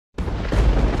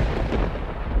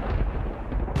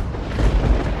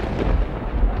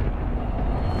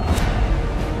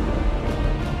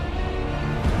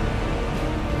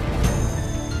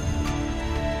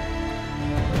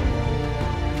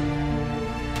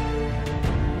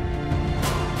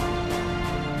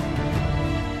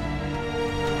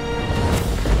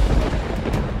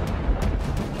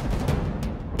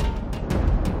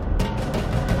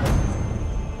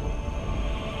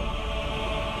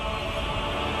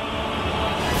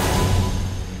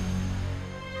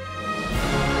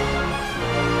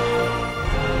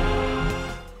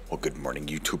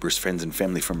YouTubers, friends, and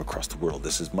family from across the world.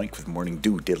 This is Mike with Morning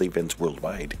Dew, daily events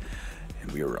worldwide.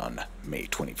 And we are on May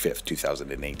 25th,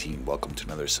 2018. Welcome to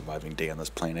another surviving day on this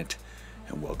planet.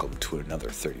 And welcome to another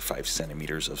 35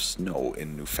 centimeters of snow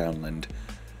in Newfoundland.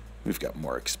 We've got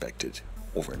more expected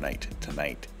overnight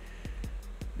tonight.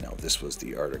 Now, this was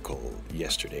the article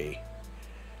yesterday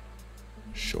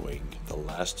showing the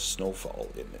last snowfall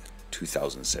in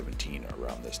 2017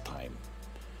 around this time.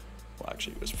 Well,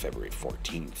 actually, it was February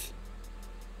 14th.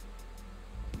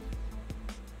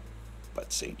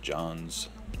 But St. John's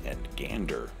and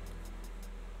Gander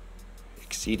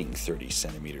exceeding 30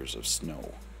 centimeters of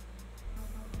snow.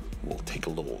 We'll take a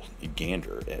little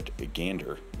gander at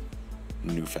Gander,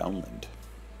 Newfoundland.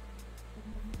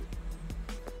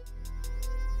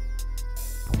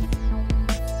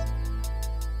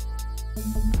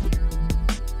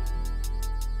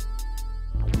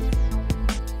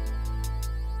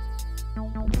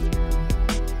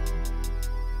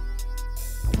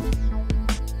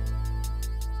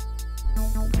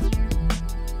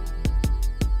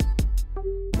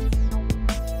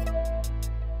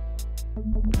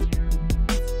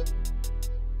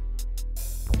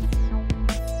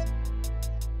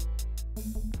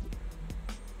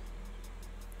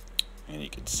 And you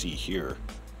can see here,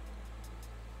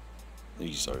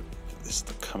 this is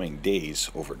the coming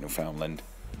days over Newfoundland.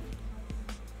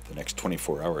 The next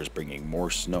 24 hours bringing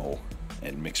more snow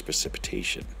and mixed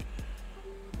precipitation.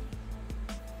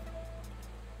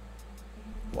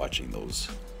 Watching those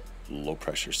low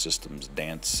pressure systems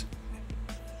dance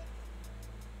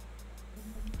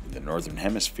in the northern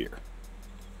hemisphere.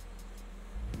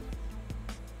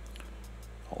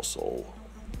 Also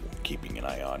keeping an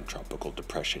eye on Tropical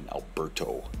Depression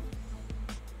Alberto.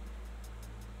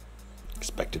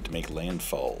 Expected to make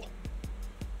landfall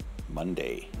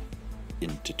Monday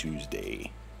into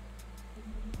Tuesday.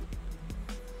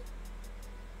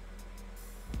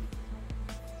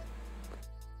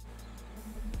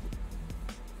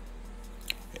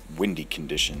 Windy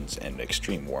conditions and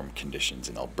extreme warm conditions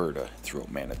in Alberta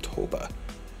throughout Manitoba.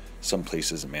 Some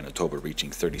places in Manitoba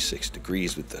reaching 36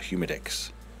 degrees with the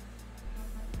humidex,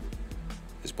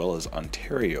 as well as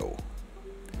Ontario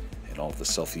and all of the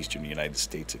southeastern United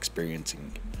States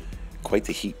experiencing quite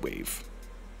the heat wave.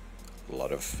 A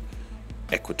lot of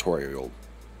equatorial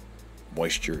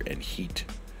moisture and heat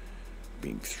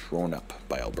being thrown up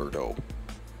by Alberto.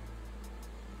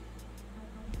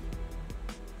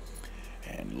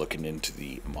 And looking into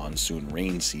the monsoon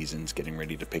rain seasons getting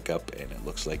ready to pick up, and it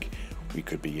looks like we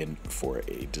could be in for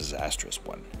a disastrous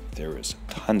one. There is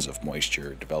tons of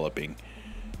moisture developing.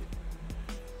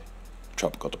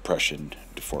 Tropical depression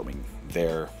deforming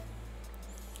there,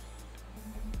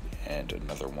 and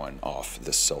another one off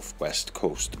the southwest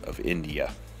coast of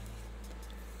India,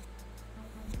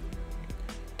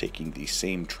 taking the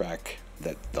same track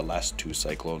that the last two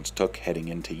cyclones took, heading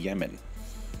into Yemen.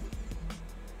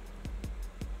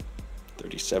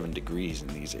 37 degrees in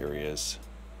these areas,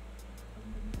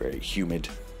 very humid.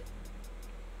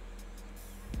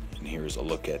 And here's a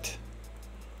look at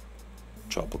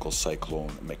Tropical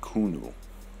Cyclone Mekunu,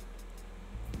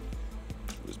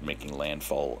 who is making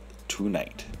landfall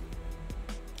tonight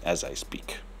as I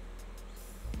speak.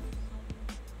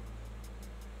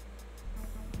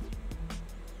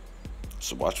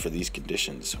 So watch for these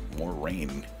conditions: more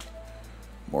rain,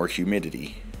 more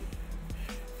humidity,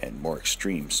 and more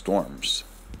extreme storms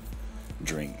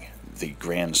during the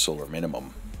grand solar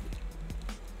minimum.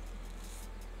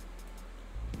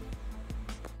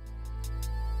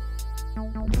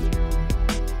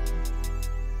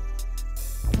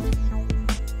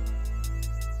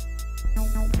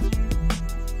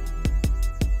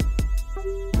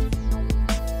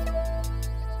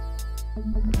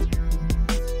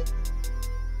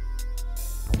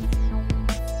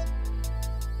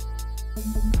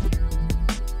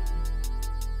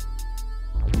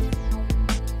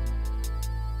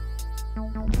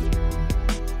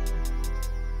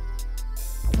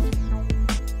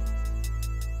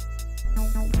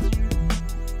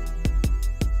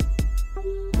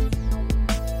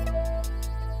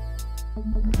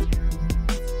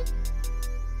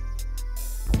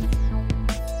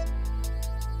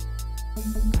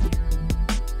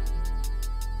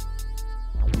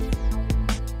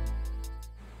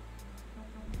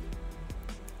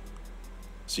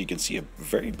 So you can see a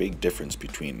very big difference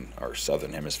between our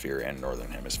southern hemisphere and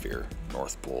northern hemisphere,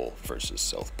 North Pole versus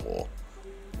South Pole.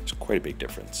 There's quite a big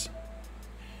difference.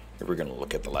 Here we're going to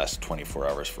look at the last 24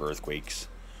 hours for earthquakes.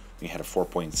 We had a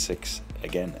 4.6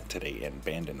 again today in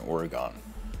Bandon, Oregon.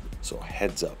 So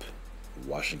heads up,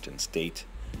 Washington State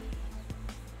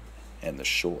and the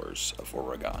shores of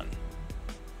Oregon.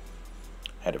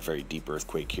 Had a very deep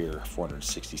earthquake here,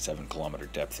 467 kilometer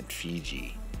depth in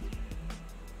Fiji.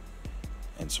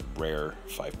 And some rare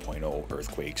 5.0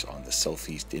 earthquakes on the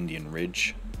southeast Indian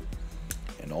Ridge.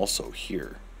 And also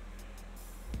here,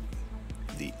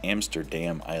 the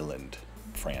Amsterdam Island,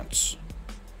 France.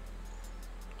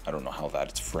 I don't know how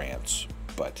that's France,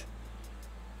 but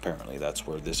apparently that's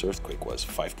where this earthquake was,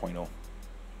 5.0.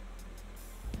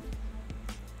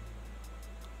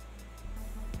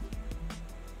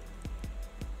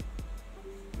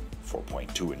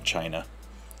 .2 in China,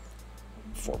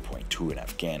 4.2 in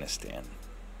Afghanistan.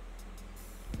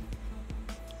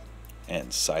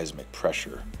 And seismic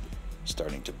pressure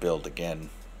starting to build again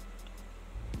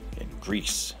in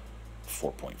Greece,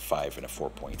 4.5 and a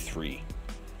 4.3.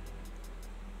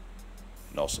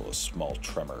 And also a small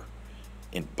tremor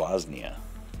in Bosnia,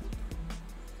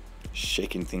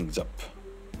 shaking things up.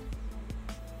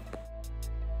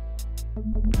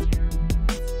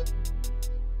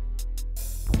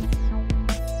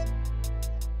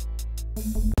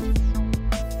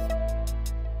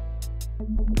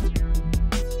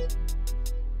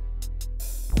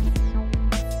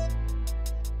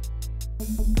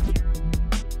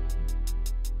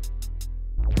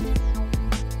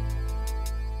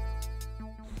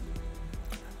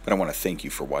 But I want to thank you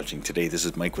for watching today. This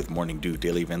is Mike with Morning Dew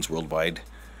Daily Events Worldwide.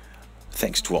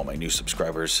 Thanks to all my new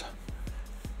subscribers.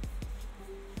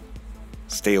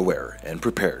 Stay aware and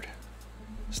prepared.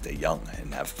 Stay young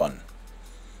and have fun.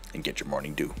 And get your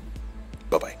morning dew.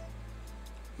 Bye-bye.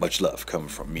 Much love coming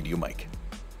from me to you, Mike.